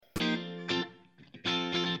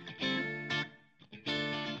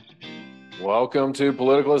Welcome to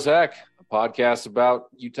Political as Heck, a podcast about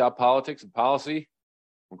Utah politics and policy.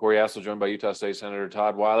 I'm Corey Hassel, joined by Utah State Senator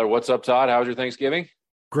Todd Weiler. What's up, Todd? How was your Thanksgiving?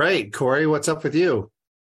 Great, Corey. What's up with you?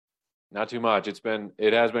 Not too much.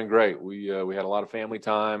 It has been great. We had a lot of family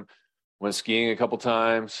time. Went skiing a couple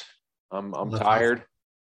times. I'm tired,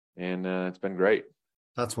 awesome. and it's been great.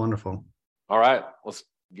 That's wonderful. All right, let's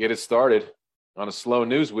get it started on a slow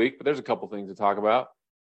news week, but there's a couple things to talk about.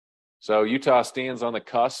 So Utah stands on the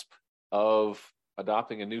cusp of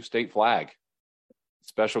adopting a new state flag.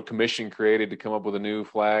 Special commission created to come up with a new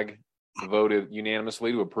flag, voted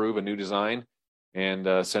unanimously to approve a new design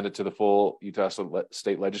and send it to the full Utah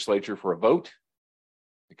State Legislature for a vote.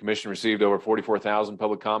 The commission received over 44,000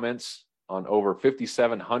 public comments on over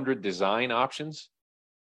 5,700 design options.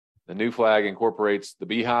 The new flag incorporates the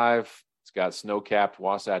beehive. It's got snow-capped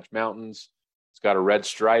Wasatch Mountains. It's got a red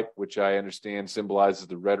stripe, which I understand symbolizes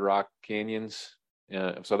the Red Rock Canyons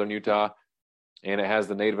of southern Utah, and it has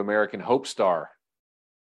the Native American Hope Star.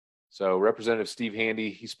 So Representative Steve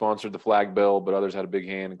Handy, he sponsored the flag bill, but others had a big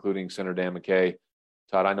hand, including Senator Dan McKay.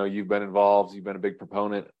 Todd, I know you've been involved. You've been a big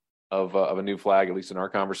proponent of a new flag, at least in our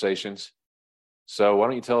conversations. So why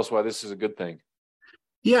don't you tell us why this is a good thing?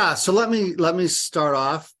 Yeah, so let me start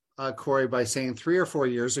off, Corey, by saying 3 or 4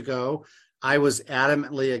 years ago, I was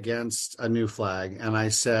adamantly against a new flag, and I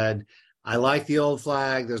said, I like the old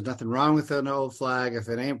flag. There's nothing wrong with an old flag. If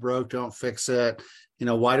it ain't broke, don't fix it. You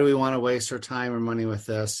know, why do we want to waste our time and money with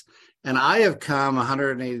this? And I have come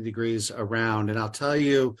 180 degrees around, and I'll tell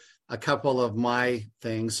you a couple of my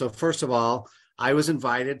things. So first of all, I was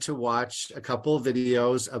invited to watch a couple of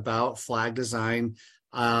videos about flag design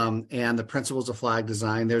and the principles of flag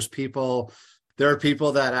design. There are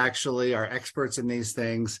people that actually are experts in these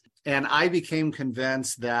things. And I became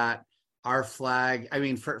convinced that our flag,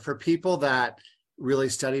 for people that really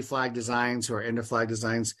study flag designs, who are into flag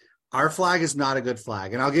designs, our flag is not a good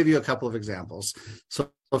flag. And I'll give you a couple of examples.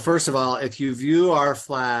 So first of all, if you view our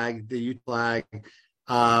flag, the Utah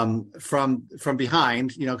flag, from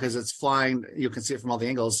behind, because it's flying, you can see it from all the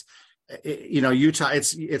angles. Utah,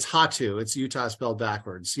 it's Hatu, it's Utah spelled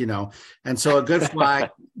backwards, and so a good flag,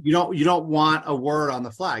 you don't want a word on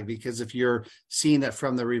the flag, because if you're seeing it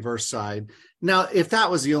from the reverse side. Now, if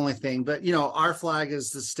that was the only thing, but our flag is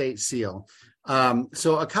the state seal.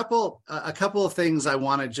 So a couple of things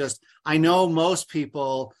I know most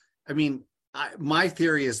people, my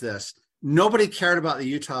theory is this: nobody cared about the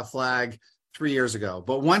Utah flag 3 years ago,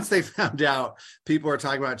 but once they found out people were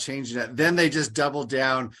talking about changing it, then they just doubled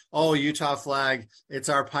down. Oh, Utah flag, it's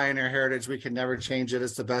our pioneer heritage, we can never change it,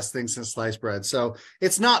 it's the best thing since sliced bread. So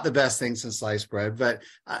it's not the best thing since sliced bread, but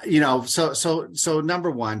so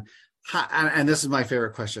number one, and this is my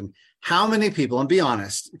favorite question: how many people, and be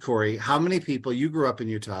honest, Corey, how many people, you grew up in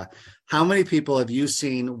Utah, how many people have you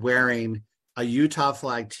seen wearing a Utah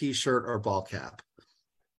flag t-shirt or ball cap?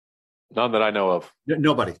 None that I know of.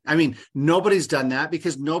 Nobody. Nobody's done that,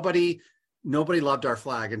 because nobody loved our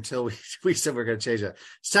flag until we said we're going to change it.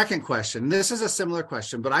 Second question. This is a similar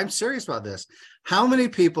question, but I'm serious about this. How many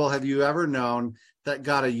people have you ever known that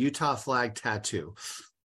got a Utah flag tattoo?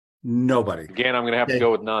 Nobody. Again, I'm going to have to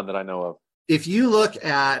go with none that I know of. If you look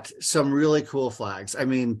at some really cool flags,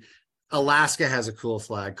 Alaska has a cool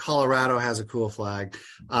flag. Colorado has a cool flag.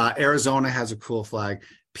 Arizona has a cool flag.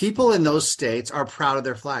 People in those states are proud of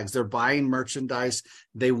their flags. They're buying merchandise.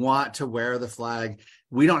 They want to wear the flag.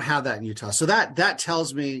 We don't have that in Utah. So that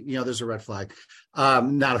tells me, there's a red flag.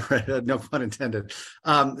 Not a red, no pun intended.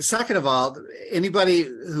 Second of all, anybody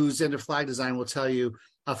who's into flag design will tell you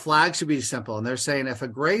a flag should be simple. And they're saying if a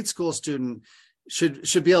grade school student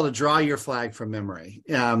should be able to draw your flag from memory.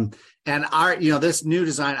 And this new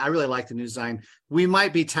design, I really like the new design. We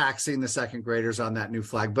might be taxing the second graders on that new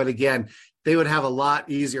flag, but again, they would have a lot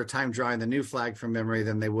easier time drawing the new flag from memory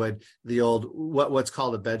than they would the old, what's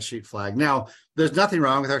called a bedsheet flag. Now, there's nothing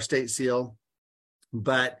wrong with our state seal,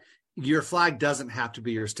 but your flag doesn't have to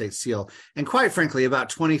be your state seal. And quite frankly,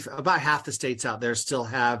 about half the states out there still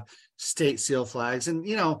have state seal flags. And,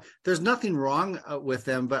 there's nothing wrong with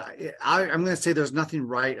them, but I'm going to say there's nothing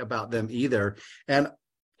right about them either. And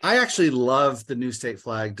I actually love the new state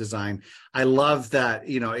flag design. I love that,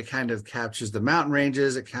 it kind of captures the mountain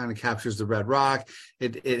ranges. It kind of captures the Red Rock.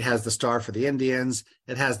 It has the star for the Indians.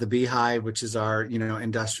 It has the beehive, which is our,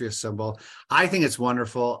 industrious symbol. I think it's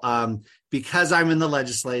wonderful. Because I'm in the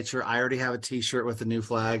legislature, I already have a t-shirt with the new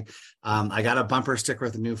flag. I got a bumper sticker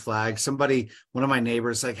with the new flag. One of my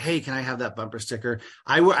neighbors like, hey, can I have that bumper sticker?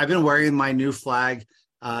 I've been wearing my new flag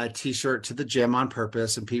t-shirt to the gym on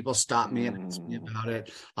purpose, and people stop me and ask me about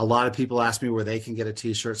it. A lot of people ask me where they can get a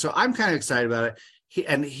t-shirt. So I'm kind of excited about it.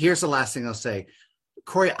 And here's the last thing I'll say.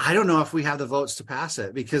 Corey, I don't know if we have the votes to pass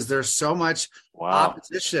it because there's so much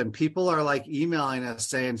opposition. People are like emailing us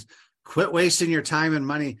saying, quit wasting your time and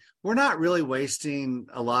money. We're not really wasting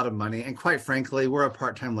a lot of money. And quite frankly, we're a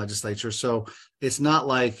part-time legislature. So it's not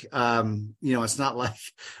like, it's not like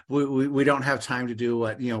we don't have time to do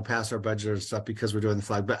what, pass our budget and stuff because we're doing the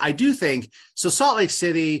flag. But I do think, so Salt Lake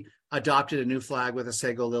City adopted a new flag with a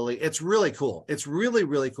Sago lily. It's really cool. It's really,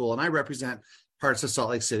 really cool. And I represent parts of Salt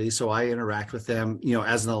Lake City, so I interact with them,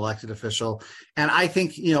 as an elected official. And I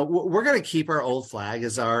think, we're going to keep our old flag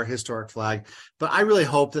as our historic flag, but I really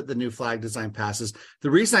hope that the new flag design passes. The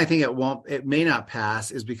reason I think it may not pass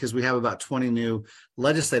is because we have about 20 new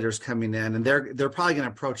legislators coming in, and they're probably going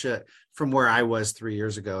to approach it from where I was 3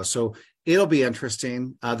 years ago. So it'll be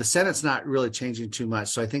interesting. The Senate's not really changing too much,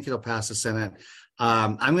 so I think it'll pass the Senate.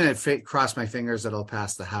 I'm going to cross my fingers that it'll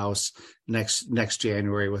pass the House next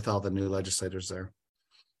January with all the new legislators there.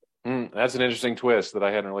 That's an interesting twist that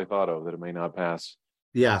I hadn't really thought of, that it may not pass.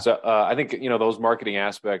 Yeah. So I think, those marketing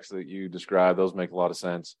aspects that you described, those make a lot of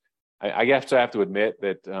sense. I guess I have to admit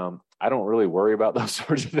that I don't really worry about those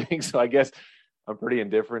sorts of things. So I guess I'm pretty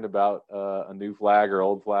indifferent about a new flag or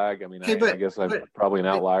old flag. I mean, I guess I'm probably an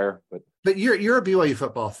outlier. But you're a BYU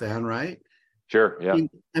football fan, right? Sure. Yeah.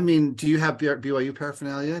 I mean, do you have BYU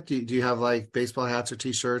paraphernalia? Do you have like baseball hats or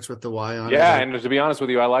T-shirts with the Y on it? Yeah, and to be honest with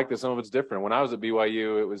you, I like that some of it's different. When I was at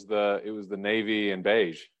BYU, it was the navy and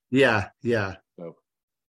beige. Yeah. So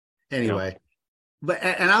anyway, but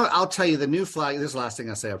I'll tell you, the new flag. This is the last thing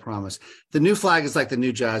I say. I promise. The new flag is like the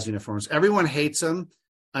new Jazz uniforms. Everyone hates them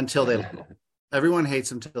until they love them. Everyone hates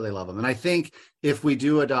them until they love them. And I think if we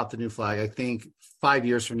do adopt the new flag, I think 5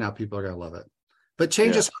 years from now people are going to love it. But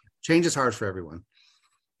change is hard for everyone.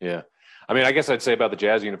 Yeah. I mean, I guess I'd say about the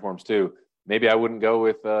Jazz uniforms too. Maybe I wouldn't go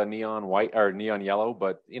with neon white or neon yellow,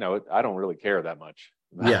 but I don't really care that much.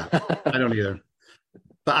 Yeah, I don't either.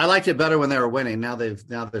 But I liked it better when they were winning. Now they've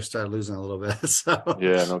started losing a little bit. So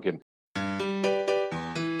yeah, no kidding.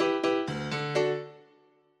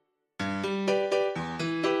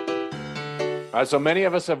 All right, so many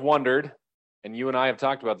of us have wondered, and you and I have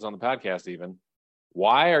talked about this on the podcast even,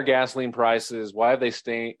 why are gasoline prices, why have they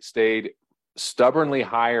stayed stubbornly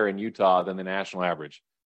higher in Utah than the national average?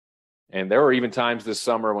 And there were even times this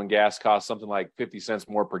summer when gas cost something like 50 cents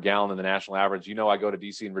more per gallon than the national average. I go to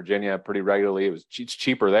DC and Virginia pretty regularly. It's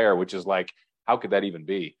cheaper there, which is like, how could that even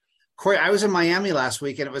be? Corey, I was in Miami last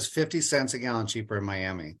week and it was 50 cents a gallon cheaper in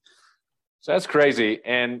Miami. So that's crazy.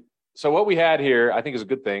 And so what we had here, I think, is a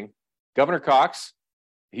good thing. Governor Cox,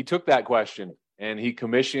 he took that question and he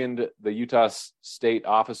commissioned the Utah State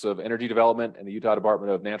Office of Energy Development and the Utah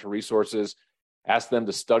Department of Natural Resources, asked them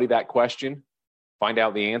to study that question, find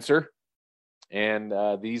out the answer. And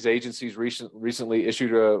these agencies recently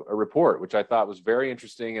issued a report, which I thought was very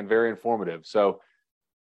interesting and very informative. So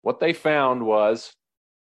what they found was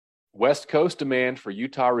West Coast demand for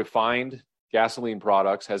Utah refined gasoline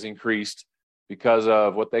products has increased because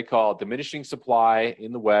of what they call diminishing supply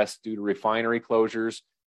in the West due to refinery closures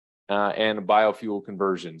and biofuel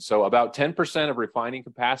conversion. So about 10% of refining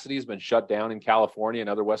capacity has been shut down in California and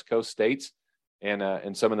other West Coast states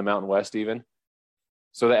and some in the Mountain West even.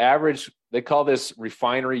 So the average, they call this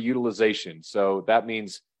refinery utilization. So that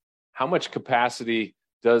means how much capacity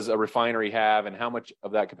does a refinery have and how much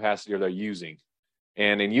of that capacity are they using?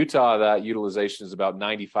 And in Utah, that utilization is about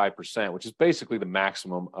 95%, which is basically the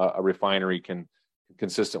maximum a refinery can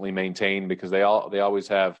consistently maintain because they always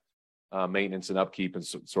have maintenance and upkeep and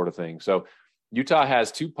sort of thing. So Utah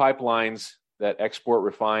has 2 pipelines that export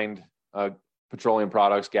refined petroleum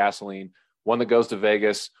products, gasoline, one that goes to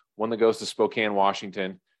Vegas, one that goes to Spokane,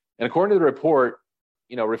 Washington. And according to the report,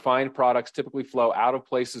 refined products typically flow out of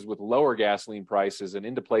places with lower gasoline prices and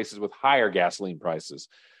into places with higher gasoline prices.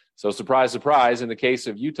 So surprise, surprise, in the case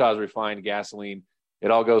of Utah's refined gasoline,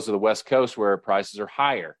 it all goes to the West Coast where prices are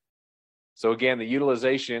higher. So again, the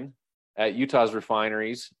utilization at Utah's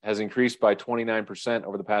refineries has increased by 29%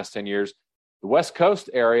 over the past 10 years. The West Coast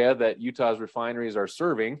area that Utah's refineries are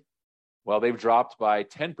serving, well, they've dropped by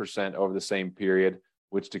 10% over the same period,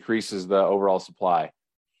 which decreases the overall supply.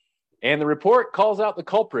 And the report calls out the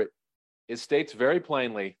culprit. It states very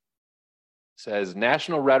plainly, says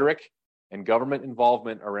national rhetoric and government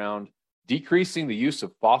involvement around decreasing the use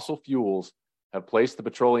of fossil fuels have placed the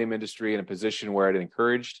petroleum industry in a position where it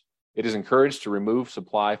is encouraged to remove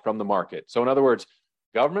supply from the market. So in other words,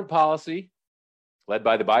 government policy led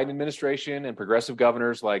by the Biden administration and progressive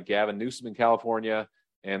governors like Gavin Newsom in California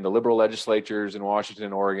and the liberal legislatures in Washington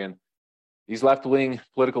and Oregon, these left-wing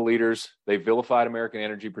political leaders, they've vilified American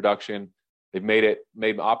energy production. They've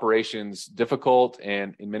made operations difficult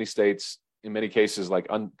and in many states, in many cases, like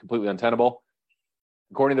completely untenable.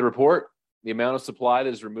 According to the report, the amount of supply that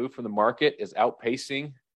is removed from the market is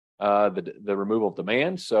outpacing the removal of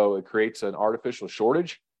demand. So it creates an artificial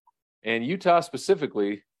shortage. And Utah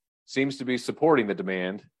specifically seems to be supporting the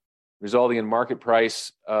demand, resulting in market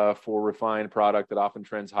price for refined product that often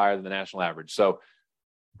trends higher than the national average. So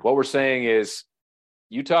what we're saying is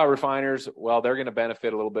Utah refiners, well, they're going to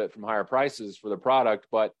benefit a little bit from higher prices for the product,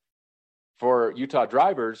 but for Utah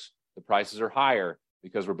drivers, the prices are higher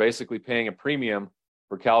because we're basically paying a premium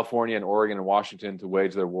for California and Oregon and Washington to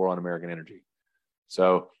wage their war on American energy.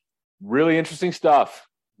 So really interesting stuff.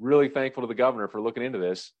 Really thankful to the governor for looking into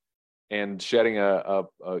this and shedding a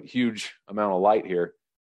huge amount of light here.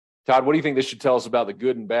 Todd, what do you think this should tell us about the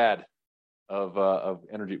good and bad of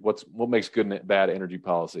energy? What makes good and bad energy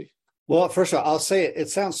policy? Well, first of all, I'll say it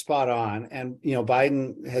sounds spot on. And,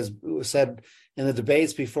 Biden has said in the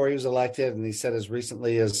debates before he was elected, and he said as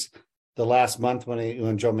recently as the last month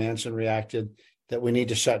when Joe Manchin reacted, that we need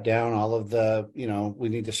to shut down all of the, we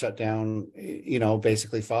need to shut down,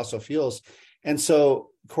 basically fossil fuels. And so,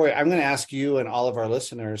 Corey, I'm going to ask you and all of our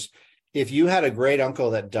listeners, if you had a great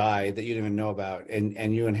uncle that died that you didn't even know about,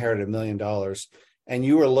 and you inherited $1 million, and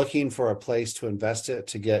you were looking for a place to invest it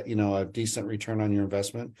to get, a decent return on your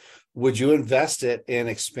investment, would you invest it in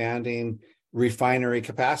expanding refinery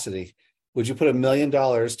capacity? Would you put $1 million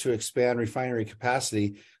to expand refinery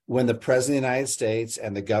capacity when the president of the United States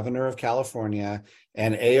and the governor of California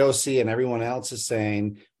and AOC and everyone else is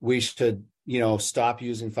saying we should, stop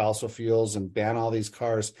using fossil fuels and ban all these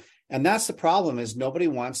cars? And that's the problem, is nobody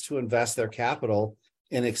wants to invest their capital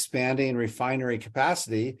in expanding refinery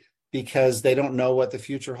capacity because they don't know what the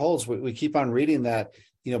future holds. We keep on reading that,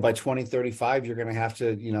 by 2035, you're going to have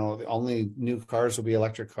to, only new cars will be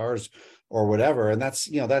electric cars or whatever. And that's,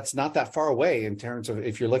 that's not that far away in terms of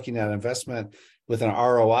if you're looking at investment with an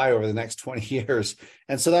ROI over the next 20 years.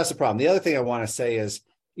 And so that's the problem. The other thing I want to say is,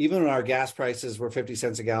 even when our gas prices were 50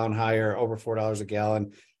 cents a gallon higher, over $4 a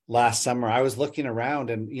gallon last summer, I was looking around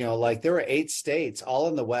and, there were 8 states all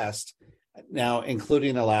in the West now,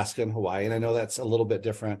 including Alaska and Hawaii. And I know that's a little bit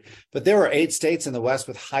different, but there were 8 states in the West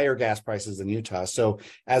with higher gas prices than Utah. So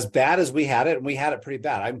as bad as we had it, and we had it pretty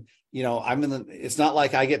bad, it's not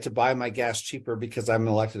like I get to buy my gas cheaper because I'm an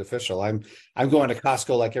elected official. I'm going to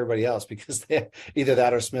Costco like everybody else because either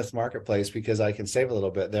that or Smith's Marketplace, because I can save a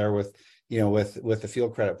little bit there with the fuel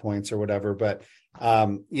credit points or whatever. But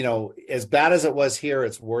as bad as it was here,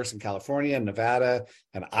 it's worse in California and Nevada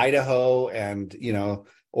and Idaho and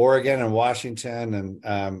Oregon and Washington, and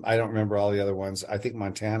I don't remember all the other ones. I think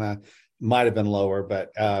Montana might have been lower,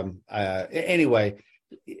 but anyway,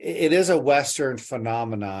 it is a Western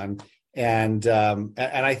phenomenon, and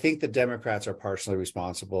I think the Democrats are partially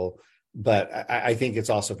responsible, but I think it's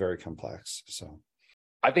also very complex. So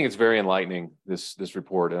I think it's very enlightening, this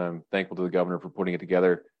report, and I'm thankful to the governor for putting it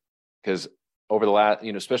together, because over the last,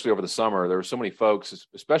 especially over the summer, there were so many folks,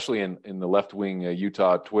 especially in the left-wing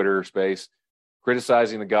Utah Twitter space,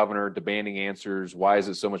 criticizing the governor, demanding answers. Why is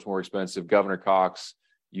it so much more expensive? Governor Cox,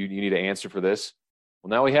 you need to answer for this. Well,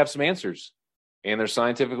 now we have some answers, and they're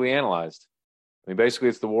scientifically analyzed. I mean, basically,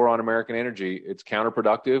 it's the war on American energy. It's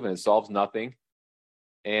counterproductive, and it solves nothing.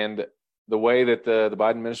 And the way that the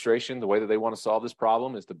Biden administration, the way that they want to solve this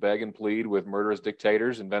problem is to beg and plead with murderous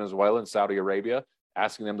dictators in Venezuela and Saudi Arabia,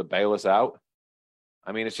 asking them to bail us out.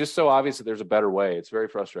 I mean, it's just so obvious that there's a better way. It's very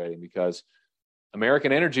frustrating because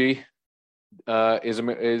American energy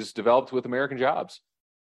is developed with American jobs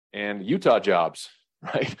and Utah jobs,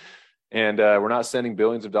 right? And we're not sending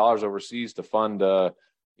billions of dollars overseas to fund, our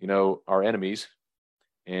enemies.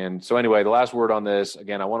 And so anyway, the last word on this,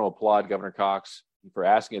 again, I want to applaud Governor Cox for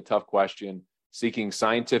asking a tough question, seeking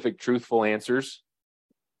scientific, truthful answers.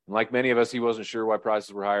 And like many of us, he wasn't sure why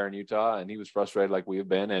prices were higher in Utah, and he was frustrated like we have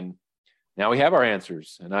been. And now we have our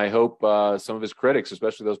answers. And I hope some of his critics,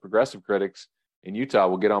 especially those progressive critics in Utah,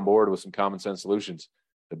 will get on board with some common sense solutions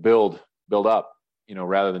to build up,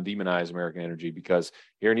 rather than demonize American energy. Because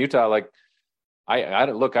here in Utah, I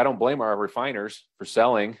don't blame our refiners for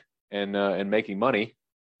selling and making money,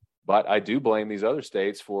 but I do blame these other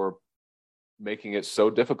states for making it so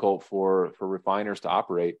difficult for refiners to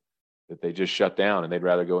operate that they just shut down and they'd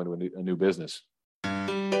rather go into a new business.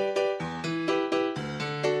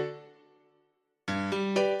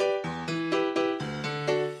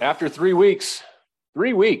 After 3 weeks,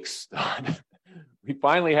 we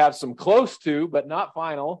finally have some close to, but not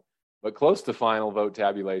final, but close to final vote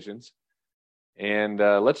tabulations. And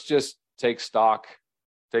let's just take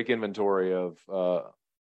inventory of,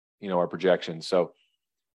 our projections. So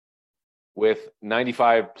with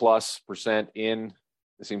 95+% in,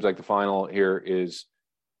 it seems like the final here is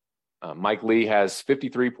Mike Lee has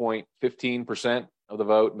 53.15% of the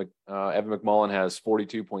vote. Evan McMullin has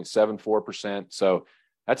 42.74%. So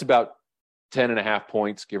that's about 10.5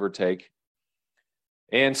 points, give or take.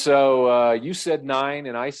 And so you said 9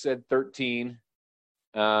 and I said 13.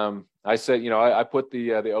 I said, I put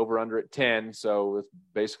the over under at 10. So it's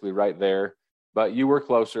basically right there, but you were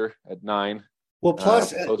closer at 9. Well,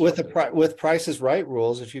 plus with Price is Right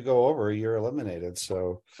rules, if you go over, you're eliminated.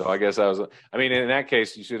 So I guess in that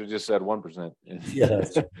case, you should have just said 1%.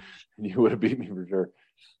 Yes. You would have beat me for sure.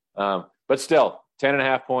 But still,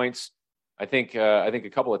 10.5 points. I think a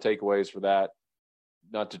couple of takeaways for that,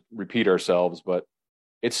 not to repeat ourselves, but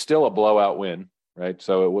it's still a blowout win, right?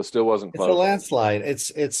 So it still wasn't close. It's a landslide. It's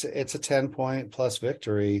a 10-point plus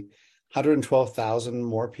victory. 112,000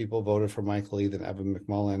 more people voted for Mike Lee than Evan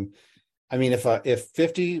McMullin. I mean, if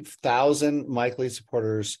 50,000 Mike Lee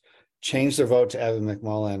supporters changed their vote to Evan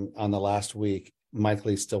McMullin on the last week, Mike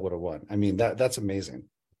Lee still would have won. I mean, that's amazing.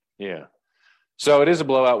 Yeah. So it is a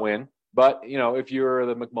blowout win. But, if you're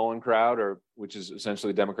the McMullin crowd, which is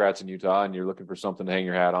essentially Democrats in Utah, and you're looking for something to hang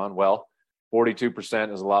your hat on, well,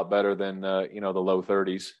 42% is a lot better than, the low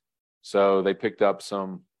 30s. So they picked up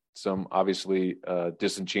some obviously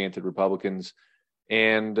disenchanted Republicans.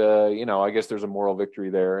 And, I guess there's a moral victory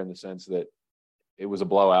there in the sense that it was a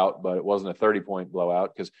blowout, but it wasn't a 30-point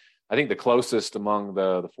blowout, because I think the closest among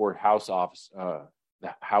the four House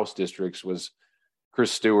districts was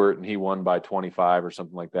Chris Stewart, and he won by 25 or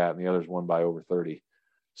something like that, and the others won by over 30.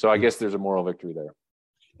 So I guess there's a moral victory there.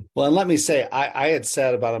 Well, and let me say, I had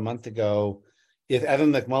said about a month ago, if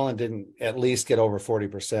Evan McMullin didn't at least get over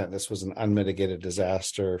 40%, this was an unmitigated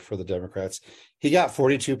disaster for the Democrats. He got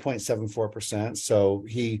 42.74%, so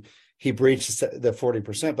he breached the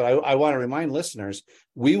 40%. But I want to remind listeners,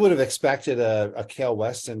 we would have expected a Cale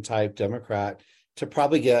Weston type Democrat to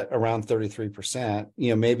probably get around 33%.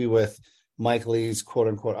 Maybe with Mike Lee's quote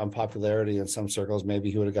unquote unpopularity in some circles, maybe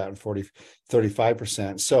he would have gotten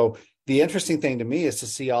 35%. So the interesting thing to me is to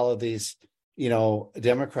see all of these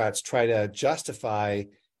Democrats try to justify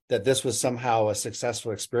that this was somehow a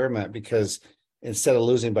successful experiment, because instead of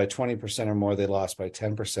losing by 20% or more, they lost by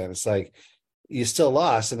 10%. It's like, you still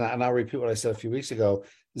lost. And I'll repeat what I said a few weeks ago.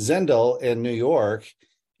 Zendel in New York,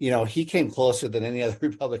 he came closer than any other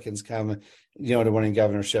Republicans come, to winning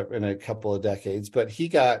governorship in a couple of decades, but he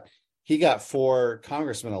got 4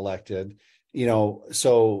 congressmen elected,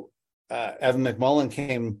 so Evan McMullin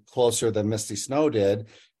came closer than Misty Snow did,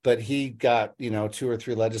 but he got, 2 or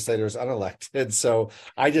 3 legislators unelected. So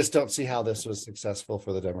I just don't see how this was successful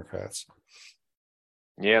for the Democrats.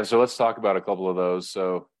 Yeah. So let's talk about a couple of those.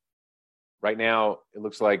 So right now it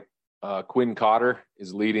looks like Quinn Cotter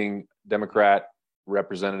is leading Democrat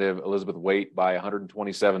Representative Elizabeth Waite by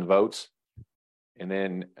 127 votes. And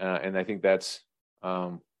then, and I think that's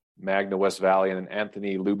Magna West Valley, and then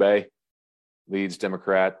Anthony Lube leads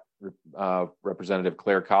Democrat Representative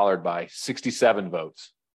Claire Collard by 67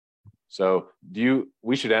 votes. So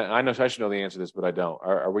I should know the answer to this, but I don't.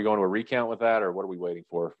 Are we going to a recount with that, or what are we waiting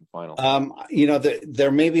for final?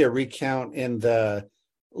 There may be a recount in the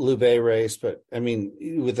Lube race, but I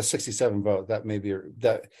mean, with the 67 vote, that may be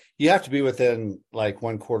that you have to be within like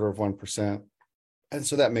 0.25%. And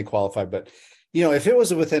so that may qualify, but if it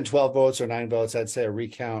was within 12 votes or 9 votes, I'd say a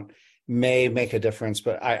recount may make a difference,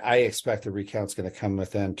 but I expect the recount's going to come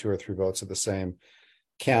within 2 or 3 votes of the same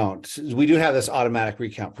count. We do have this automatic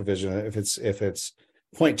recount provision if it's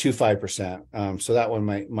 0.25%. So that one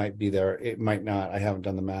might be there. It might not. I haven't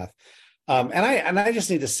done the math. And I just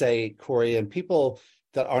need to say, Corey, and people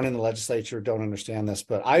that aren't in the legislature don't understand this,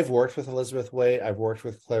 but I've worked with Elizabeth Waite. I've worked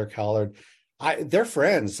with Claire Collard. They're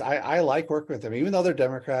friends. I like working with them, even though they're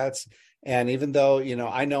Democrats. And even though,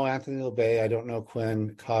 I know Anthony LeBay, I don't know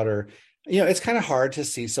Quinn Cotter, it's kind of hard to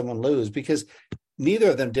see someone lose because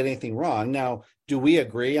neither of them did anything wrong. Now, do we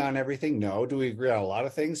agree on everything? No. Do we agree on a lot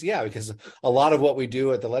of things? Yeah, because a lot of what we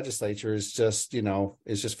do at the legislature is just,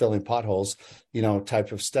 filling potholes,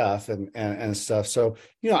 type of stuff and stuff. So,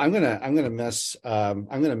 I'm gonna miss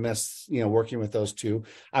working with those two.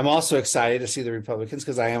 I'm also excited to see the Republicans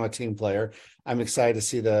because I am a team player. I'm excited to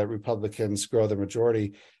see the Republicans grow the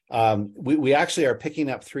majority. We actually are picking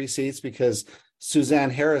up 3 seats because Suzanne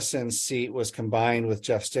Harrison's seat was combined with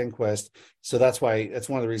Jeff Stenquist. So that's one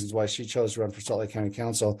of the reasons why she chose to run for Salt Lake County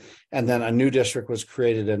Council. And then a new district was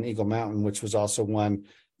created in Eagle Mountain, which was also won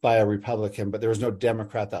by a Republican, but there was no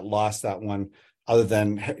Democrat that lost that one other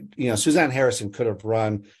than, Suzanne Harrison could have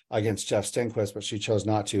run against Jeff Stenquist, but she chose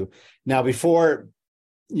not to. Now, before,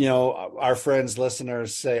 our friends,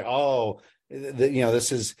 listeners say,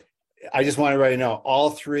 this is, I just want everybody to know all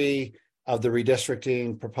 3 of the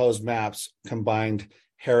redistricting proposed maps combined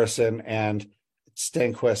Harrison and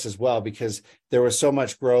Stenquist as well, because there was so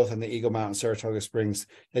much growth in the Eagle Mountain, Saratoga Springs,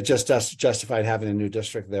 it just justified having a new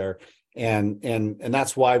district there. And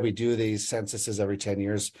that's why we do these censuses every 10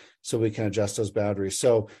 years, so we can adjust those boundaries.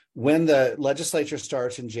 So when the legislature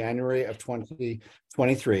starts in January of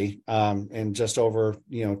 2023, in just over,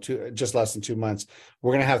 just less than 2 months,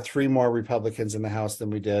 we're going to have 3 more Republicans in the House than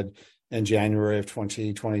we did in January of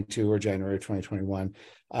 2022 or January of 2021.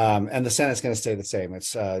 And the Senate's going to stay the same.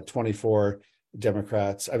 It's 24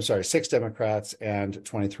 Democrats, 6 Democrats and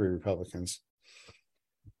 23 Republicans.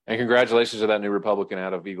 And congratulations to that new Republican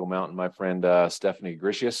out of Eagle Mountain, my friend Stephanie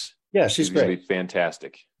Gricius. Yeah, she's great.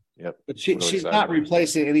 Fantastic. Yep. But she's not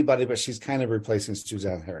replacing anybody, but she's kind of replacing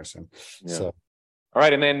Suzanne Harrison. Yeah. So, all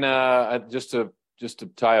right, and then just to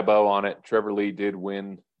tie a bow on it, Trevor Lee did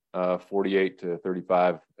win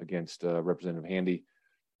 48-35 against Representative Handy.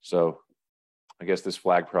 So I guess this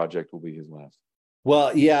flag project will be his last.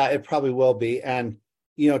 Well, yeah, it probably will be. And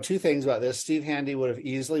 2 things about this: Steve Handy would have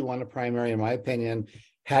easily won a primary, in my opinion,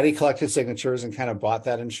 had he collected signatures and kind of bought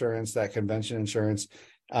that insurance, that convention insurance.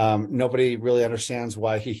 Nobody really understands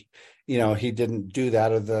why he didn't do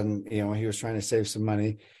that, other than, he was trying to save some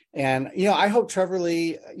money. And, I hope Trevor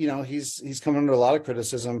Lee, he's come under a lot of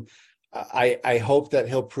criticism. I hope that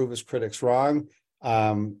he'll prove his critics wrong.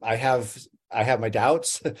 I have my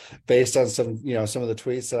doubts based on some of the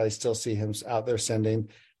tweets that I still see him out there sending.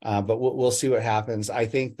 But we'll see what happens. I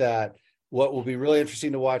think that what will be really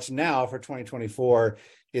interesting to watch now for 2024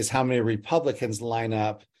 is how many Republicans line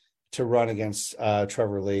up to run against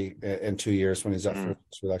Trevor Lee in 2 years when he's up for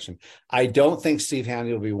this election. I don't think Steve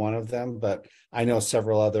Handy will be one of them, but I know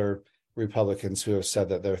several other Republicans who have said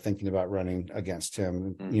that they're thinking about running against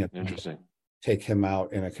him. Interesting. Take him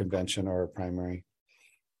out in a convention or a primary.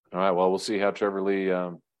 All right. Well, we'll see how Trevor Lee,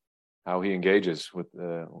 how he engages with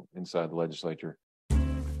inside the legislature.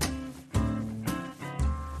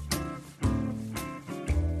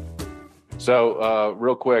 So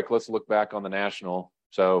real quick, let's look back on the national.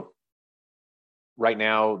 So right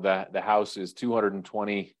now, the House is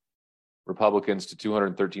 220 Republicans to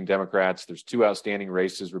 213 Democrats. There's 2 outstanding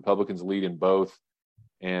races. Republicans lead in both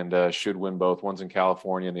and should win both. One's in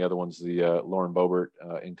California and the other one's the Lauren Boebert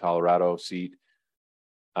in Colorado seat.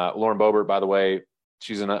 Lauren Boebert, by the way,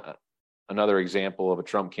 she's another example of a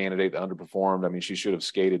Trump candidate that underperformed. I mean, she should have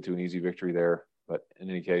skated to an easy victory there. But in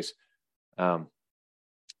any case,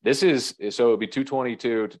 this is, so it would be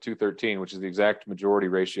 222 to 213, which is the exact majority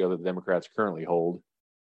ratio that the Democrats currently hold.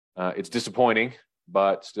 It's disappointing,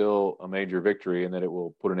 but still a major victory, in that it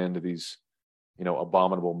will put an end to these,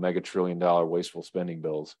 abominable mega-trillion-dollar wasteful spending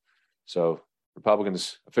bills. So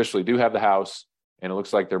Republicans officially do have the House, and it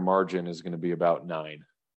looks like their margin is going to be about 9.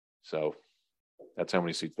 So that's how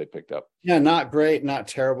many seats they picked up. Yeah, not great, not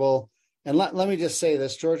terrible. And let me just say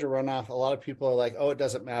this, Georgia runoff, a lot of people are like, oh, it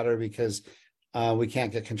doesn't matter because we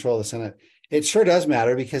can't get control of the Senate. It sure does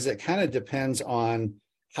matter, because it kind of depends on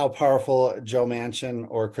how powerful Joe Manchin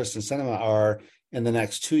or Kyrsten Sinema are in the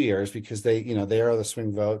next 2 years, because they are the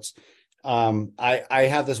swing votes. I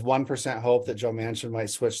have this 1% hope that Joe Manchin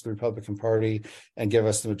might switch the Republican Party and give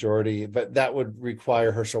us the majority, but that would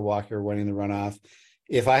require Herschel Walker winning the runoff.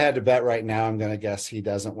 If I had to bet right now, I'm going to guess he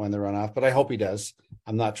doesn't win the runoff, but I hope he does.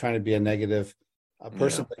 I'm not trying to be a negative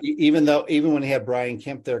person, but even when he had Brian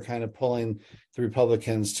Kemp there kind of pulling the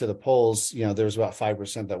Republicans to the polls, there was about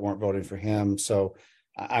 5% that weren't voting for him. So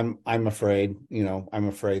I'm afraid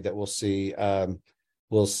that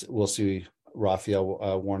we'll see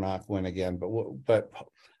Raphael Warnock win again. But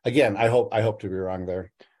again, I hope to be wrong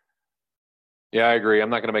there. Yeah, I agree. I'm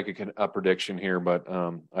not going to make a prediction here, but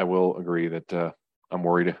I will agree that I'm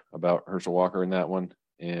worried about Herschel Walker in that one.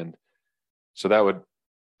 And so that would,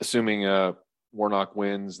 assuming Warnock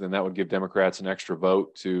wins, then that would give Democrats an extra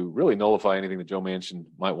vote to really nullify anything that Joe Manchin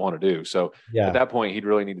might want to do. So at that point, he'd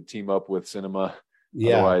really need to team up with Sinema.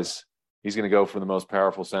 Yeah. Otherwise, he's going to go from the most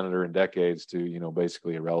powerful senator in decades to,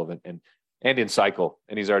 basically irrelevant and in cycle.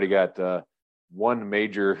 And he's already got one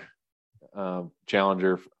major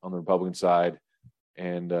challenger on the Republican side,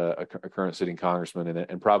 and a current sitting congressman,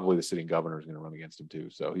 and probably the sitting governor is going to run against him too.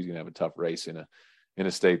 So he's going to have a tough race in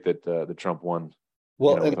a state that the Trump won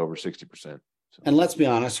with over 60%. So. And let's be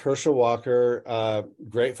honest, Herschel Walker,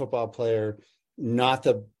 great football player, not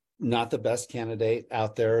the best candidate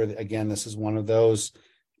out there. Again, this is one of those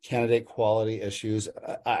candidate quality issues.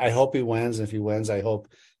 I hope he wins. And if he wins, I hope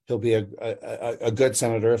he'll be a good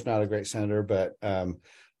senator, if not a great senator. But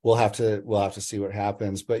we'll have to see what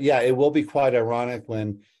happens. But yeah, it will be quite ironic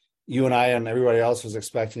when you and I and everybody else was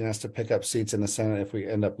expecting us to pick up seats in the Senate if we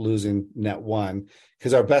end up losing net 1,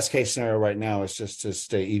 because our best case scenario right now is just to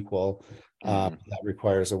stay equal. That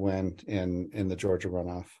requires a win in the Georgia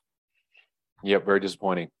runoff. Yep, very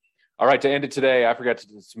disappointing. All right, to end it today, I forgot to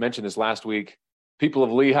mention this last week. People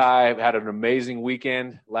of Lehigh have had an amazing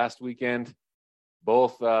weekend last weekend.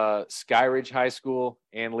 Both Skyridge High School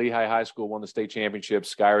and Lehigh High School won the state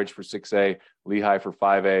championships. Skyridge for 6A, Lehigh for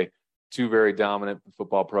 5A. Two very dominant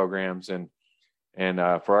football programs. And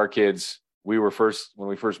for our kids, when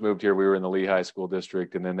we first moved here, we were in the Lehigh School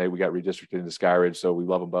District, and then we got redistricted into Skyridge, so we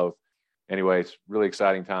love them both. Anyway, it's really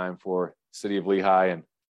exciting time for the city of Lehigh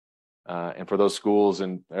and for those schools.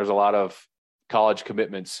 And there's a lot of college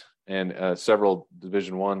commitments and several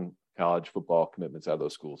Division I college football commitments out of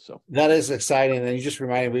those schools. So that is exciting. And you just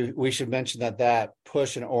reminded me, we should mention that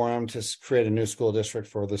push in Orem to create a new school district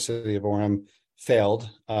for the city of Orem failed.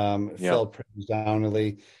 Failed pretty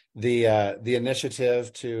resoundingly. The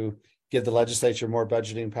initiative to give the legislature more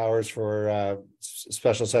budgeting powers for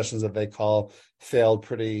special sessions that they call failed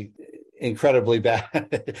pretty incredibly bad.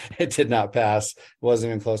 It did not pass. It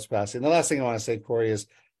wasn't even close to passing. The last thing I want to say, Corey, is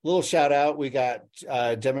a little shout out. We got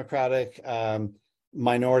Democratic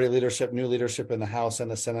minority leadership, new leadership in the House and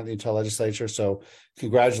the Senate and the Utah legislature. So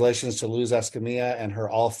congratulations to Luz Escamilla and her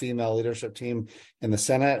all-female leadership team in the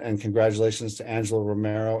Senate, and congratulations to Angela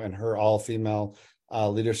Romero and her all-female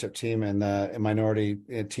leadership team and the minority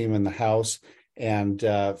team in the House. And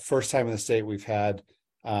first time in the state we've had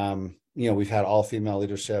all-female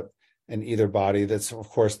leadership in either body. That's, of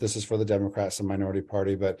course, this is for the Democrats and minority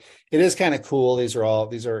party, but it is kind of cool. These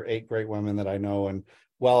are 8 great women that I know and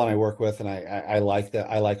I work with, and I like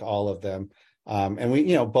that. I like all of them. And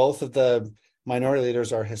we, both of the minority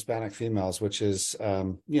leaders are Hispanic females, which is,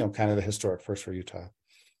 kind of a historic first for Utah.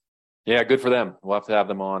 Yeah, good for them. We'll have to have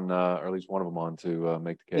them on, or at least one of them on, to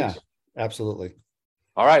make the case. Yeah, absolutely.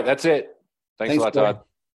 All right, that's it. Thanks a lot, Corey. Todd.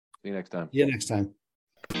 See you next time. See you next time.